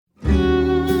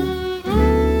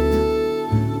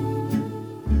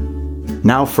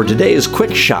Now for today's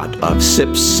quick shot of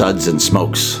Sips, Suds, and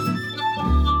Smokes.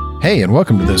 Hey, and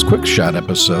welcome to this quick shot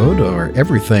episode where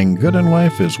everything good in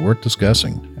life is worth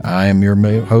discussing. I am your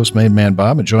host, Made Man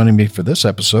Bob, and joining me for this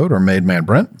episode are Made Man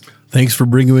Brent. Thanks for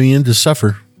bringing me in to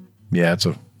suffer. Yeah, it's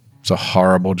a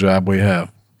horrible job we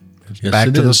have. Yes,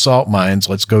 Back to the salt mines.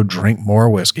 Let's go drink more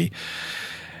whiskey.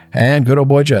 And good old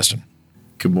boy Justin.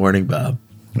 Good morning, Bob.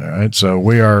 All right, so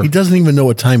we are... He doesn't even know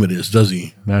what time it is, does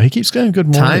he? No, he keeps saying good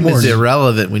morning. Time is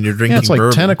irrelevant when you're drinking it's like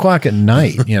bourbon. 10 o'clock at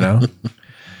night, you know.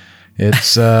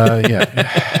 It's,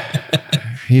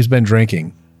 he's been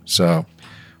drinking, so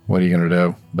what are you going to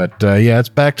do? But, it's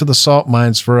back to the salt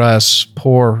mines for us,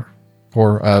 poor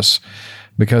us,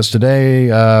 because today,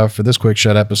 for this quick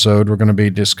shot episode, we're going to be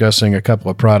discussing a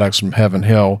couple of products from Heaven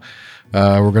Hill.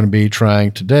 We're going to be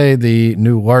trying today the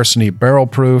new Larceny Barrel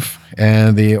Proof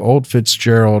and the Old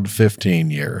Fitzgerald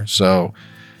 15-year. So,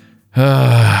 all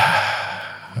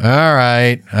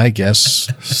right, I guess.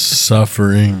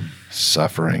 Suffering.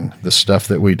 The stuff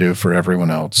that we do for everyone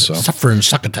else. So. Suffering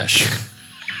succotash.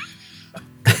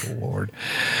 Good Lord.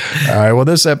 All right, well,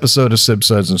 this episode of Sips,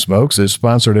 Suds, and Smokes is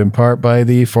sponsored in part by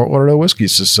the Fort Lauderdale Whiskey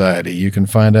Society. You can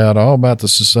find out all about the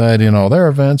society and all their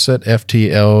events at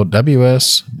ftlws.com.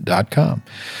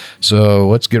 So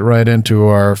let's get right into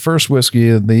our first whiskey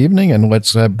of the evening, and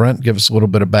let's have Brent give us a little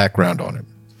bit of background on it.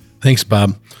 Thanks,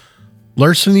 Bob.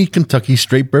 Larceny Kentucky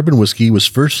Straight Bourbon Whiskey was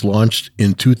first launched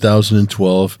in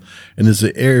 2012 and is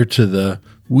the heir to the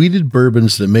wheated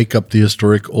bourbons that make up the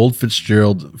historic Old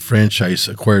Fitzgerald franchise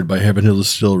acquired by Heaven Hill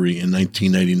Distillery in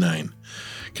 1999.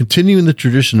 Continuing the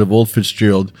tradition of Old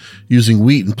Fitzgerald using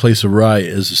wheat in place of rye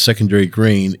as a secondary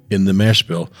grain in the mash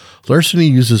bill, Larceny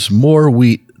uses more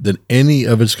wheat than any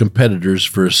of its competitors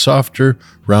for a softer,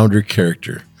 rounder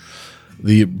character.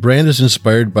 The brand is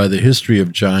inspired by the history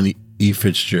of John E.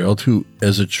 Fitzgerald, who,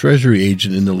 as a treasury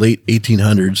agent in the late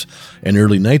 1800s and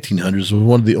early 1900s, was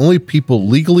one of the only people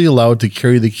legally allowed to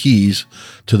carry the keys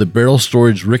to the barrel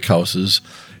storage rickhouses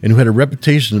and who had a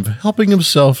reputation of helping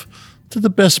himself to the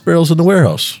best barrels in the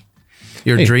warehouse.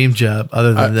 Your dream job,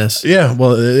 other than this. Yeah,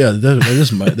 well,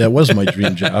 that was my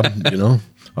dream job,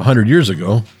 100 years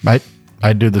ago.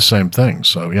 I do the same thing,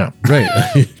 so yeah. Right.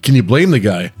 Can you blame the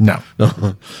guy? No.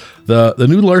 The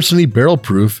new Larceny Barrel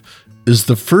Proof is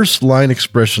the first line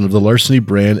expression of the Larceny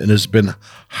brand and has been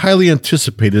highly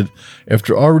anticipated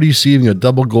after already receiving a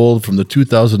double gold from the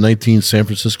 2019 San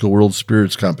Francisco World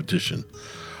Spirits Competition.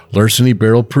 Larceny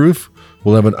Barrel Proof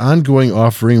will have an ongoing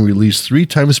offering released 3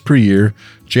 times per year,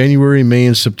 January, May,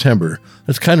 and September.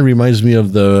 That kind of reminds me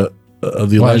of the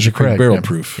Elijah Craig Barrel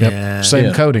Proof. Yep. Yeah.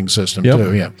 Same coating system,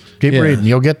 too, yeah. Keep reading,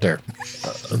 you'll get there.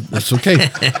 That's okay.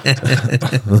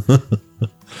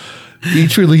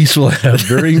 Each release will have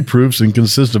varying proofs and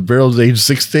consist of barrels aged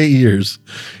 6 to 8 years.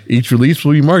 Each release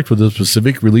will be marked with a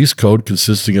specific release code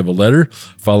consisting of a letter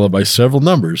followed by several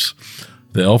numbers.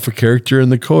 The alpha character in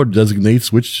the code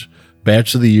designates which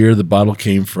batch of the year the bottle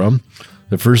came from.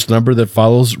 The first number that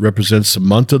follows represents the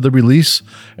month of the release,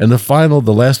 and the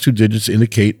last 2 digits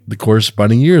indicate the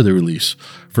corresponding year of the release.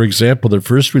 For example, the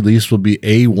first release will be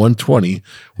A120,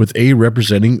 with A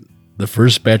representing the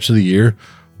first batch of the year,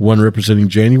 1 representing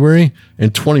January,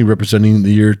 and 20 representing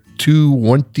the year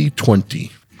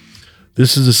 2020.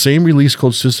 This is the same release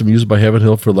code system used by Heaven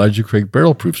Hill for Elijah Craig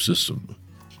Barrel Proof system.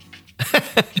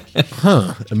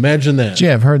 Imagine that. Gee,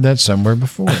 I've heard that somewhere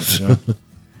before. So,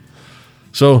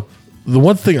 so the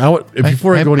one thing I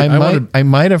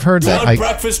might have heard that. Want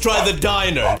breakfast? Try the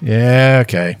diner. Yeah,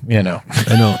 okay, I know.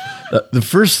 The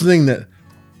first thing that,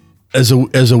 as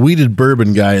a wheated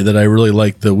bourbon guy, that I really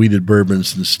like the wheated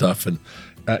bourbons and stuff, and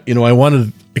I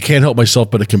can't help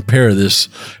myself but to compare this,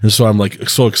 and so I'm like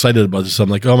so excited about this. I'm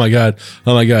like, oh my god,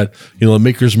 the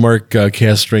Maker's Mark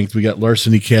cast strength. We got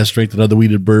Larceny cast strength, another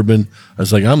wheated bourbon. I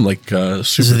was like, I'm like super.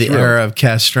 This is the era of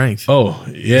cast strength. Oh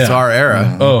yeah, it's our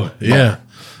era. Oh yeah,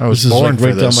 I was born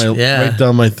for this. Right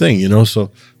down my thing, So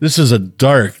this is a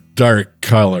dark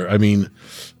color. I mean,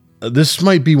 this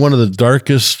might be one of the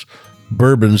darkest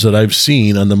bourbons that I've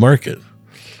seen on the market.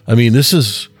 I mean, this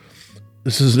is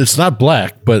it's not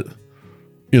black, but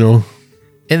in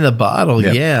the bottle,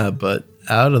 but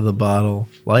out of the bottle,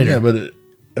 lighter. Yeah, but it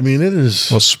is.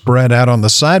 Well, spread out on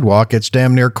the sidewalk, it's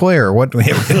damn near clear. What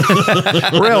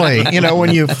really?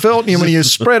 When you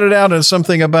spread it out in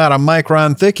something about a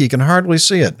micron thick, you can hardly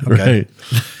see it. Okay. Right.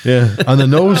 Yeah. On the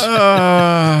nose,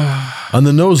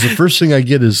 the first thing I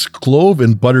get is clove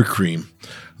and buttercream.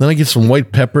 Then I get some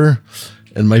white pepper.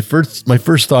 And my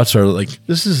first thoughts are like,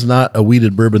 this is not a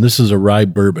wheated bourbon. This is a rye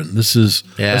bourbon.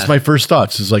 That's my first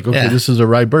thoughts. It's like, okay, this is a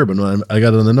rye bourbon. I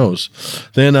got it on the nose.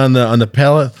 Then on the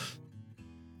palate,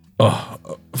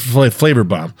 flavor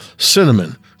bomb,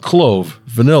 cinnamon, clove,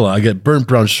 vanilla. I get burnt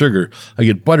brown sugar. I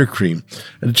get buttercream,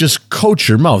 and it just coats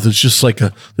your mouth. It's just like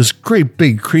this great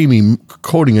big creamy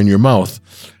coating in your mouth,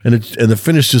 and the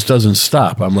finish just doesn't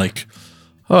stop. I'm like,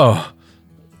 oh,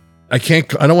 I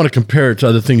don't want to compare it to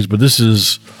other things, but this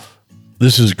is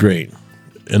great.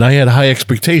 And I had high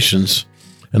expectations,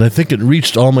 and I think it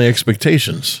reached all my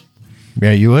expectations.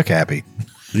 Yeah, you look happy.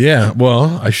 Yeah,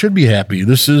 well, I should be happy.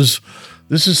 This is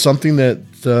something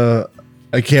that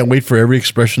I can't wait for every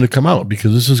expression to come out,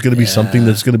 because this is going to be something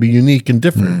that's going to be unique and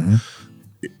different.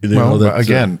 Well,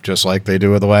 again, just like they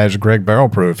do with Elijah Craig Barrel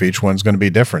Proof, each one's going to be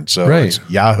different. So Right. it's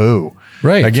Yahoo.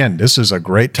 Right. Again, this is a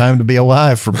great time to be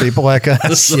alive for people like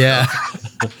us. Yeah.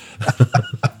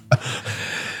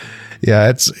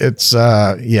 Yeah,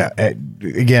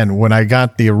 again, when I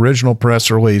got the original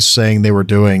press release saying they were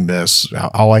doing this,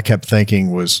 all I kept thinking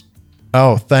was,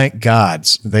 oh, thank God.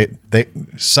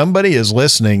 Somebody is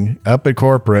listening up at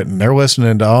corporate, and they're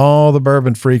listening to all the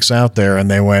bourbon freaks out there, and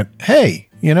they went, hey,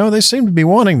 they seem to be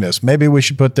wanting this. Maybe we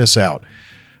should put this out.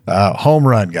 Home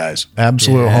run, guys.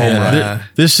 Absolute home run.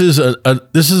 This is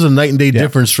a night and day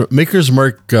difference from Maker's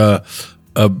Mark.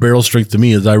 Barrel strength to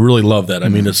me is I really love that. I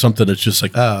mean, it's something that's just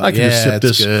like I can just sip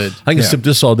this. Good. I can sip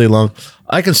this all day long.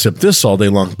 I can sip this all day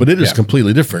long, but it is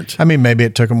completely different. I mean, maybe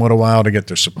it took them a little while to get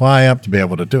their supply up to be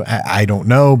able to do it. I don't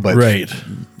know, but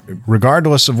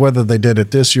regardless of whether they did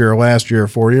it this year or last year or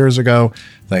 4 years ago,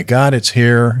 thank God it's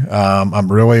here. I'm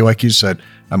really, like you said,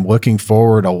 I'm looking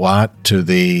forward a lot to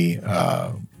the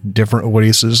different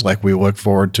releases like we look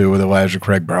forward to with Elijah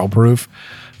Craig Barrel Proof.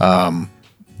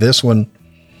 This one,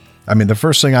 I mean, the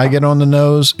first thing I get on the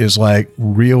nose is like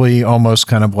really almost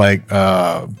kind of like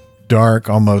dark,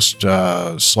 almost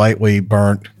slightly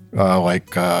burnt,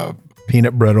 like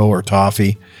peanut brittle or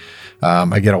toffee.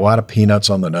 I get a lot of peanuts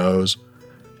on the nose,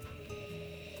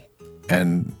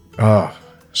 and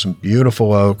some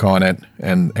beautiful oak on it,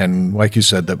 and like you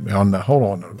said, hold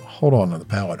on to the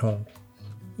palate.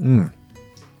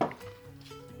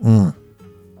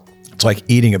 It's like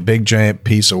eating a big giant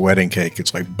piece of wedding cake.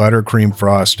 It's like buttercream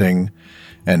frosting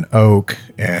and oak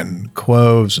and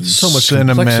cloves and So much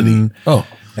cinnamon complexity.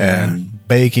 and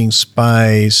baking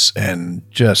spice, and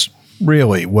just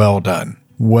really well done.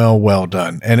 Well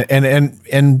done.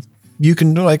 And you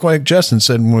can do like Justin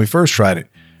said when we first tried it.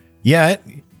 Yeah,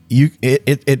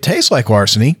 it tastes like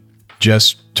larceny,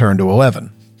 just turned to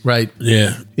 11. Right.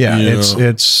 Yeah. Yeah,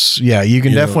 it's you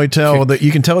can definitely tell that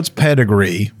you can tell it's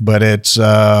pedigree, but it's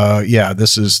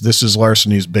this is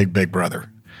Larceny's big brother.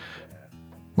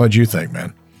 What'd you think,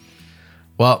 man?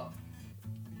 Well,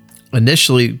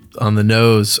 initially on the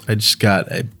nose, I just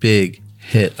got a big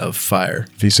hit of fire.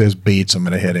 If he says beats, I'm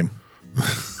going to hit him.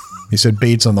 He said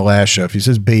beats on the last show. If he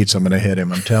says beats, I'm going to hit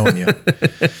him. I'm telling you.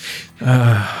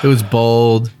 It was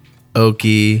bold,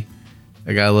 oaky.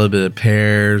 I got a little bit of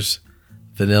pears,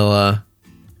 vanilla,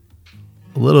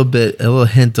 a little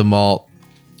hint of malt,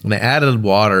 and I added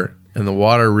water, and the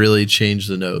water really changed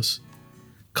the nose.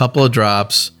 Couple of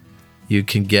drops, you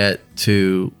can get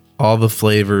to all the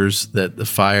flavors that the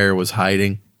fire was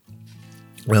hiding,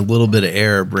 and a little bit of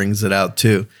air brings it out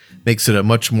too. Makes it a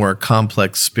much more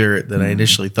complex spirit than I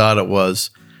initially thought it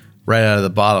was right out of the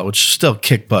bottle, which is still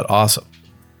kick butt awesome.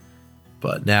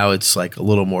 But now it's like a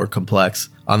little more complex.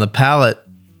 On the palate,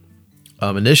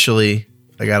 initially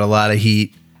I got a lot of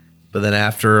heat, but then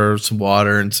after some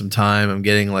water and some time, I'm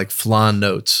getting like flan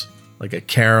notes, like a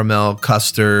caramel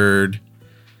custard,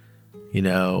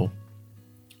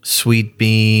 sweet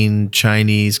bean,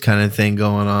 Chinese kind of thing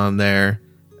going on there.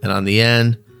 And on the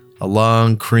end, a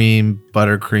long cream,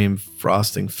 buttercream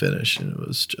frosting finish. And it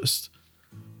was just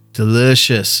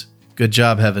delicious. Good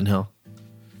job, Heaven Hill.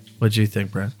 What'd you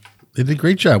think, Brad? They did a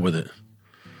great job with it.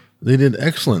 They did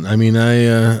excellent. I mean,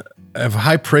 I have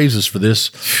high praises for this.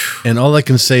 And all I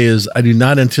can say is I do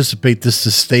not anticipate this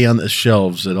to stay on the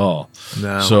shelves at all.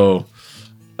 No. So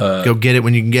Go get it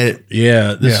when you can get it.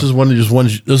 yeah, this is one of those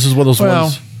ones.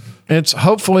 It's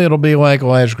hopefully it'll be like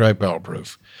Elijah Craig Barrel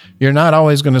Proof. You're not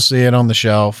always going to see it on the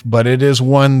shelf, but it is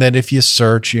one that if you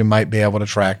search, you might be able to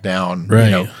track down.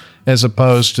 Right. As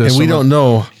opposed to, And we don't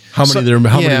know how many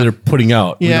they're putting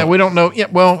out. Yeah, we don't know. Yeah,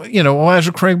 well,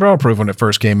 Elijah Craig Barrel Proof when it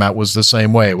first came out was the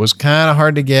same way. It was kind of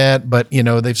hard to get, but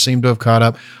they've seemed to have caught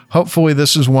up. Hopefully,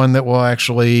 this is one that will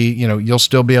actually, you'll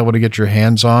still be able to get your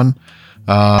hands on.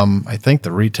 I think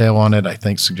the retail on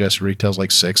it, suggests retail's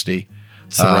like $60.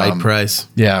 It's the right price.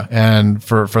 Yeah, and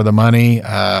for the money,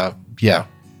 I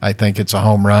think it's a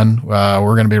home run.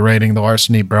 We're going to be rating the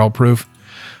Larceny Barrel Proof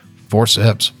 4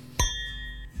 sips.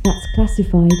 That's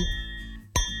classified.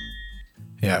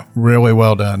 Yeah, really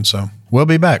well done. So we'll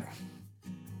be back.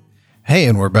 Hey,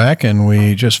 and we're back, and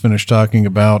we just finished talking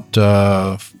about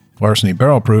Larceny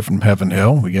Barrel Proof from Heaven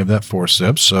Hill. We gave that 4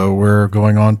 sips, so we're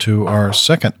going on to our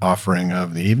second offering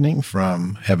of the evening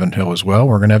from Heaven Hill as well.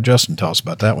 We're going to have Justin tell us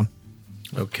about that one.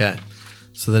 Okay.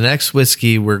 So the next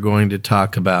whiskey we're going to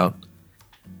talk about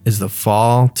is the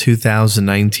fall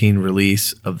 2019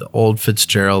 release of the Old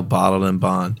Fitzgerald Bottled and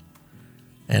Bond.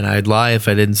 And I'd lie if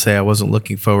I didn't say I wasn't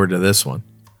looking forward to this one.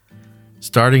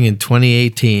 Starting in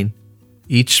 2018,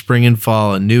 each spring and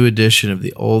fall, a new edition of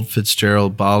the Old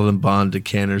Fitzgerald Bottled and Bond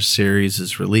decanters series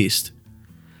is released.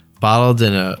 Bottled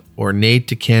in an ornate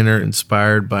decanter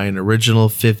inspired by an original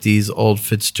 50s Old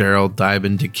Fitzgerald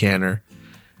diamond decanter.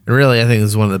 And really, I think this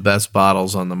is one of the best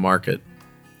bottles on the market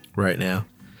right now.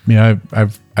 Yeah,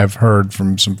 I've heard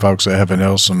from some folks at Heaven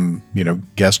Hill some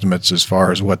guesstimates as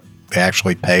far as what they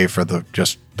actually pay for the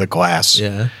glass.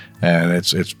 Yeah. And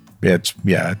it's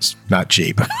not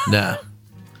cheap. No.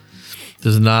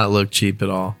 Does not look cheap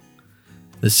at all.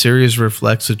 The series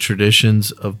reflects the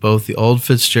traditions of both the Old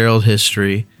Fitzgerald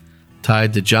history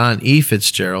tied to John E.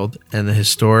 Fitzgerald and the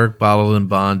historic Bottled and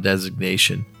Bond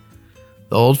designation.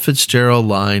 The Old Fitzgerald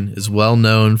line is well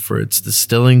known for its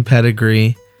distilling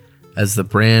pedigree, as the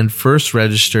brand first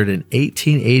registered in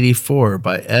 1884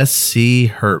 by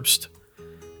S.C. Herbst,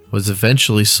 was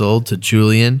eventually sold to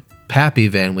Julian Pappy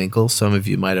Van Winkle. Some of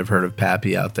you might have heard of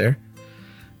Pappy out there.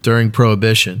 During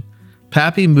Prohibition,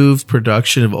 Pappy moved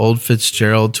production of Old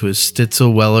Fitzgerald to his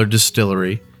Stitzel-Weller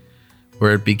distillery,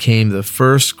 where it became the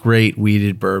first great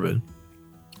wheated bourbon.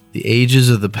 The ages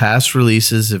of the past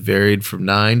releases have varied from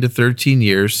 9 to 13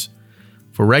 years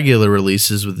for regular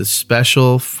releases, with a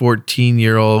special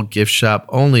 14-year-old gift shop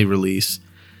only release,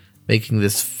 making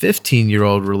this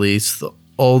 15-year-old release the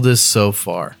oldest so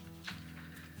far.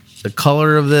 The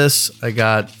color of this, I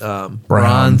got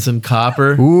bronze and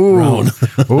copper. Ooh, Brown.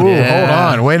 Ooh, Yeah.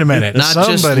 hold on, wait a minute. Not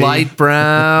just light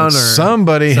brown. Or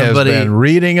Somebody has been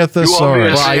reading a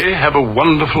thesaurus. obviously have a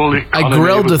wonderful economy I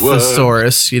grilled a of words.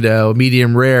 thesaurus,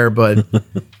 medium rare, but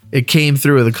it came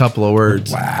through with a couple of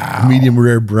words. Wow. Medium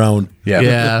rare brown.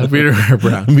 Yeah, medium rare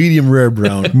brown. Medium rare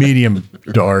brown. Medium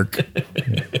dark.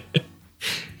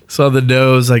 So on the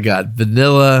nose, I got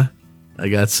vanilla. I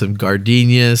got some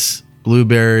gardenias,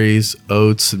 blueberries,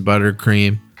 oats, and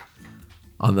buttercream.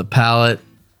 On the palate,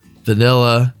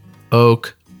 vanilla,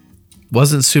 oak.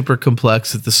 Wasn't super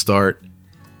complex at the start,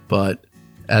 but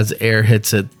as air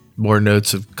hits it, more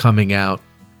notes of coming out.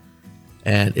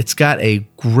 And it's got a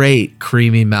great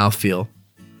creamy mouthfeel.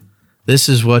 This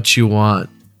is what you want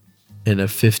in a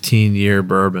 15-year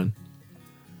bourbon.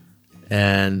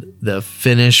 And the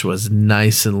finish was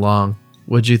nice and long.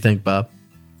 What'd you think, Bob?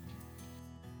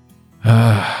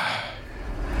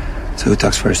 So who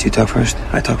talks first? You talk first?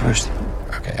 I talk first?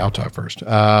 Okay, I'll talk first.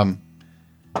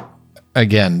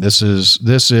 Again, this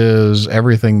is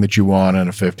everything that you want in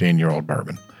a 15-year-old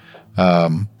bourbon.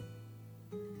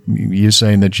 You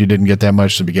saying that you didn't get that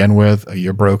much to begin with,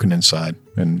 you're broken inside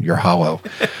and you're hollow.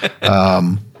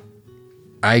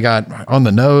 I got on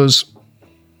the nose,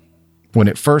 when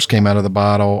it first came out of the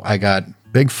bottle, I got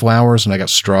big flowers and I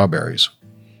got strawberries.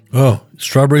 Oh,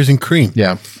 strawberries and cream.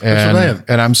 Yeah. what I have.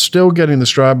 And I'm still getting the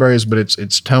strawberries, but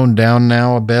it's toned down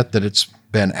now a bit, that it's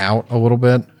been out a little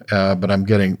bit. But I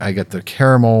get the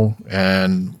caramel,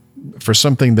 and for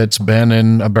something that's been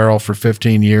in a barrel for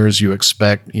 15 years, you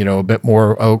expect, a bit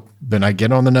more oak than I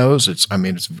get on the nose. It's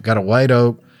got a white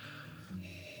oak,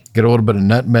 get a little bit of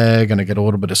nutmeg, and I get a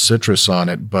little bit of citrus on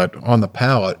it. But on the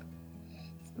palate,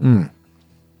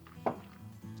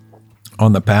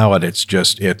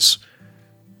 it's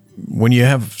when you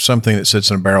have something that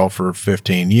sits in a barrel for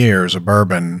 15 years, a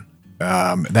bourbon,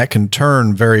 that can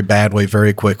turn very badly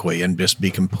very quickly and just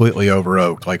be completely over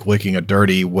oaked, like licking a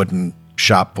dirty wooden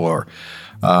shop floor.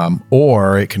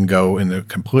 Or it can go in a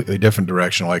completely different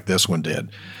direction like this one did.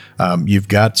 You've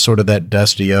got sort of that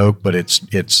dusty oak, but it's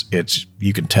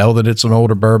you can tell that it's an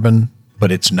older bourbon,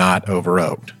 but it's not over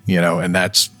oaked, and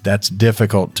that's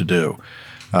difficult to do.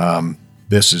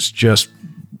 This is just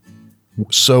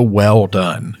so well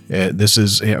done.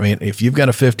 If you've got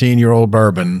a 15-year-old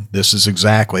bourbon, this is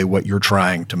exactly what you're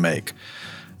trying to make.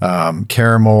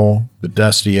 Caramel, the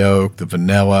dusty oak, the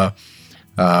vanilla,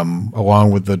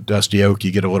 along with the dusty oak,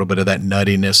 you get a little bit of that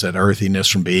nuttiness, that earthiness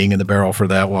from being in the barrel for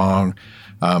that long.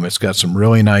 It's got some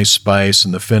really nice spice,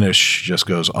 and the finish just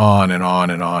goes on and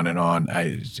on and on and on.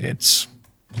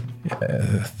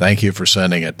 Thank you for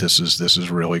sending it. This is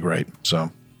really great.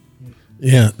 So.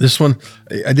 Yeah, this one,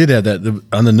 I did have that.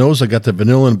 On the nose, I got the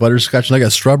vanilla and butterscotch, and I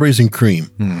got strawberries and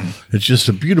cream. It's just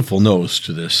a beautiful nose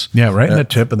to this. Yeah, right in the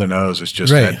tip of the nose. It's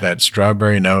just Right. that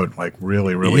strawberry note, like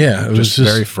really, really, Yeah, it was just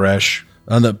very fresh.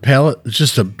 on the palate. It's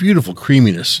just a beautiful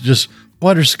creaminess. Just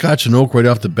butterscotch and oak right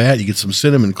off the bat. You get some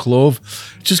cinnamon clove.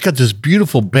 It's just got this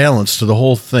beautiful balance to the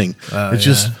whole thing. It's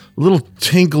just a little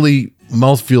tingly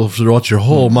mouthfeel throughout your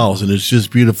whole mouth, and it's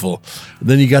just beautiful. And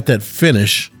then you got that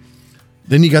finish.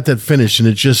 And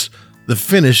it just, the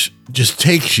finish just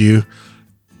takes you,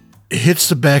 hits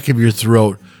the back of your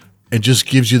throat, and just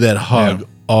gives you that hug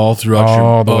all throughout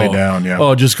all the way down. Yeah.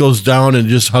 Oh, it just goes down and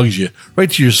just hugs you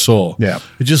right to your soul. Yeah.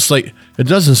 It's just like, it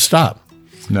doesn't stop.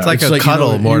 No. It's like a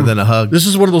cuddle more than a hug. This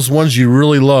is one of those ones you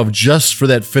really love just for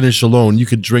that finish alone. You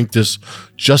could drink this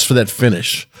just for that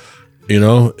finish.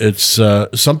 It's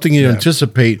something you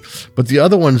anticipate, but the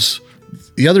other ones,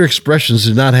 the other expressions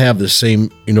did not have the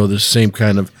same, the same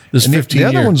kind of this. And 15 the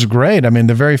other one's great. I mean,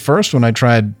 the very first one I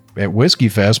tried at Whiskey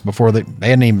Fest before they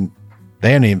hadn't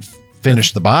even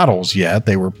finished the bottles yet.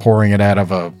 They were pouring it out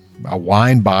of a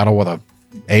wine bottle with a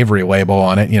Avery label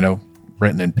on it,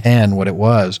 written in pen what it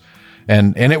was.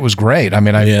 And it was great. I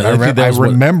mean, I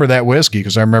remember that whiskey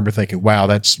because I remember thinking, wow,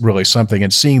 that's really something.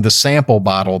 And seeing the sample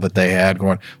bottle that they had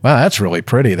going, wow, that's really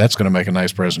pretty. That's going to make a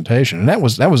nice presentation. And that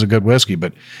was a good whiskey.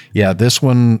 But yeah, this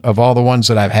one, of all the ones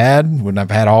that I've had, when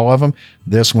I've had all of them,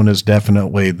 this one is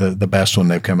definitely the best one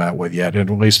they've come out with yet, at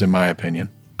least in my opinion.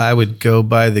 I would go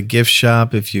by the gift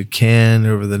shop if you can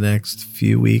over the next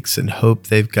few weeks and hope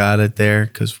they've got it there,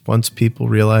 because once people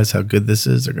realize how good this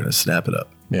is, they're going to snap it up.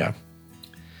 Yeah.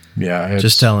 Yeah,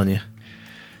 just telling you.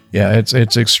 Yeah,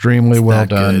 it's extremely well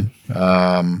done.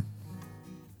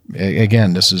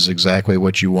 Again, this is exactly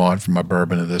what you want from a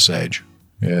bourbon of this age.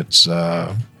 It's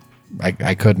I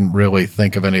couldn't really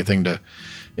think of anything to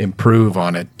improve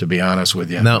on it, to be honest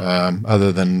with you. No.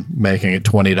 Other than making it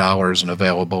 $20 and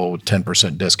available with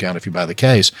 10% discount if you buy the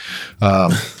case.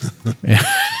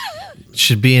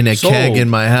 Should be in a keg in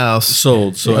my house.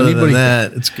 Sold. So other than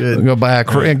that, it's good. Go buy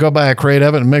a crate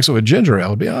of it and mix it with ginger ale.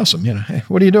 It'd be awesome. Hey,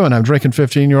 what are you doing? I'm drinking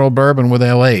 15-year-old bourbon with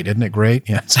L8. Isn't it great?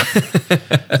 Yes.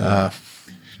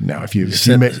 No,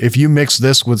 if you mix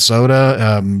this with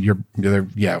soda,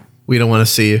 we don't want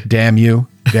to see you. Damn you.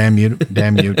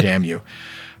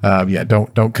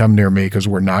 Don't come near me because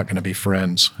we're not going to be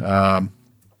friends.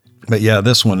 But yeah,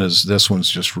 this one's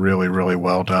just really, really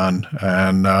well done.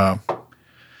 And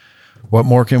what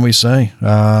more can we say?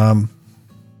 Yeah,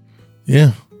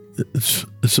 it's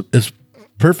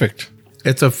perfect.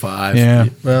 It's a 5. Yeah.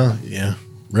 Well, yeah.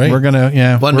 Right. We're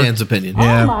gonna one man's opinion.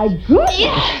 Yeah. Oh my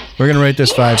goodness! We're gonna rate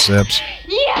this 5 sips.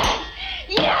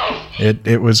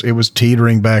 It was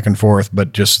teetering back and forth,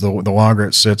 but just the longer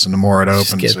it sits and the more it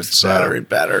opens, it's better and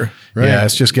better. Right? Yeah,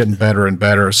 it's just getting better and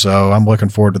better. So I'm looking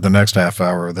forward to the next half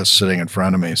hour of this sitting in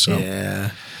front of me. So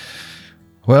yeah.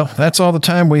 Well, that's all the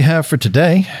time we have for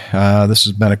today. This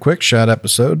has been a quick shot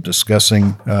episode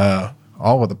discussing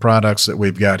all of the products that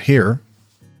we've got here.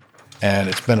 And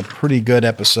it's been a pretty good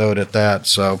episode at that.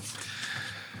 So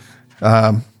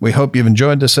we hope you've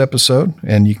enjoyed this episode.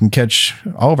 And you can catch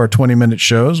all of our 20-minute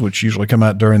shows, which usually come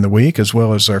out during the week, as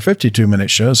well as our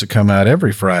 52-minute shows that come out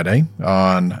every Friday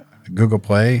on Google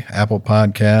Play, Apple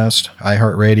Podcast,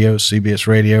 iHeartRadio, CBS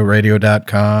Radio,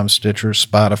 Radio.com, Stitcher,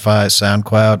 Spotify,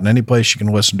 SoundCloud, and any place you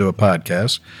can listen to a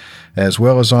podcast, as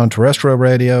well as on terrestrial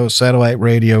radio, satellite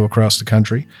radio across the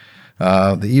country.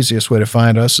 The easiest way to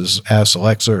find us is ask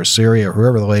Alexa or Siri or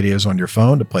whoever the lady is on your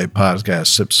phone to play podcast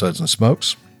Sips, Suds, and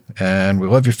Smokes. And we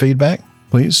love your feedback.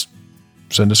 Please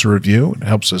send us a review. It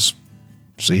helps us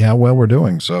see how well we're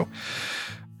doing. So I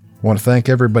want to thank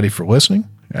everybody for listening.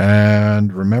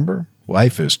 And remember,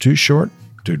 life is too short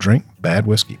to drink bad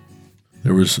whiskey.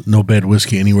 There was no bad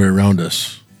whiskey anywhere around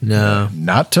us. No.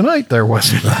 Not tonight, there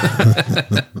wasn't.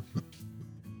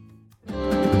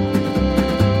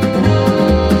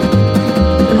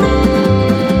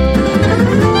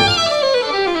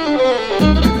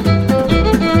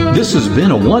 This has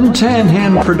been a One Tan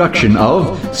Hand production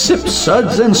of Sips,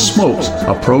 Suds, and Smokes,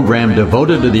 a program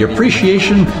devoted to the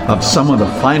appreciation of some of the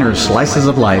finer slices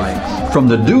of life. From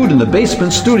the Dude in the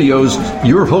Basement Studios,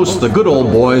 your hosts, the Good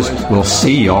Old Boys, will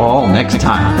see you all next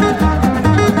time.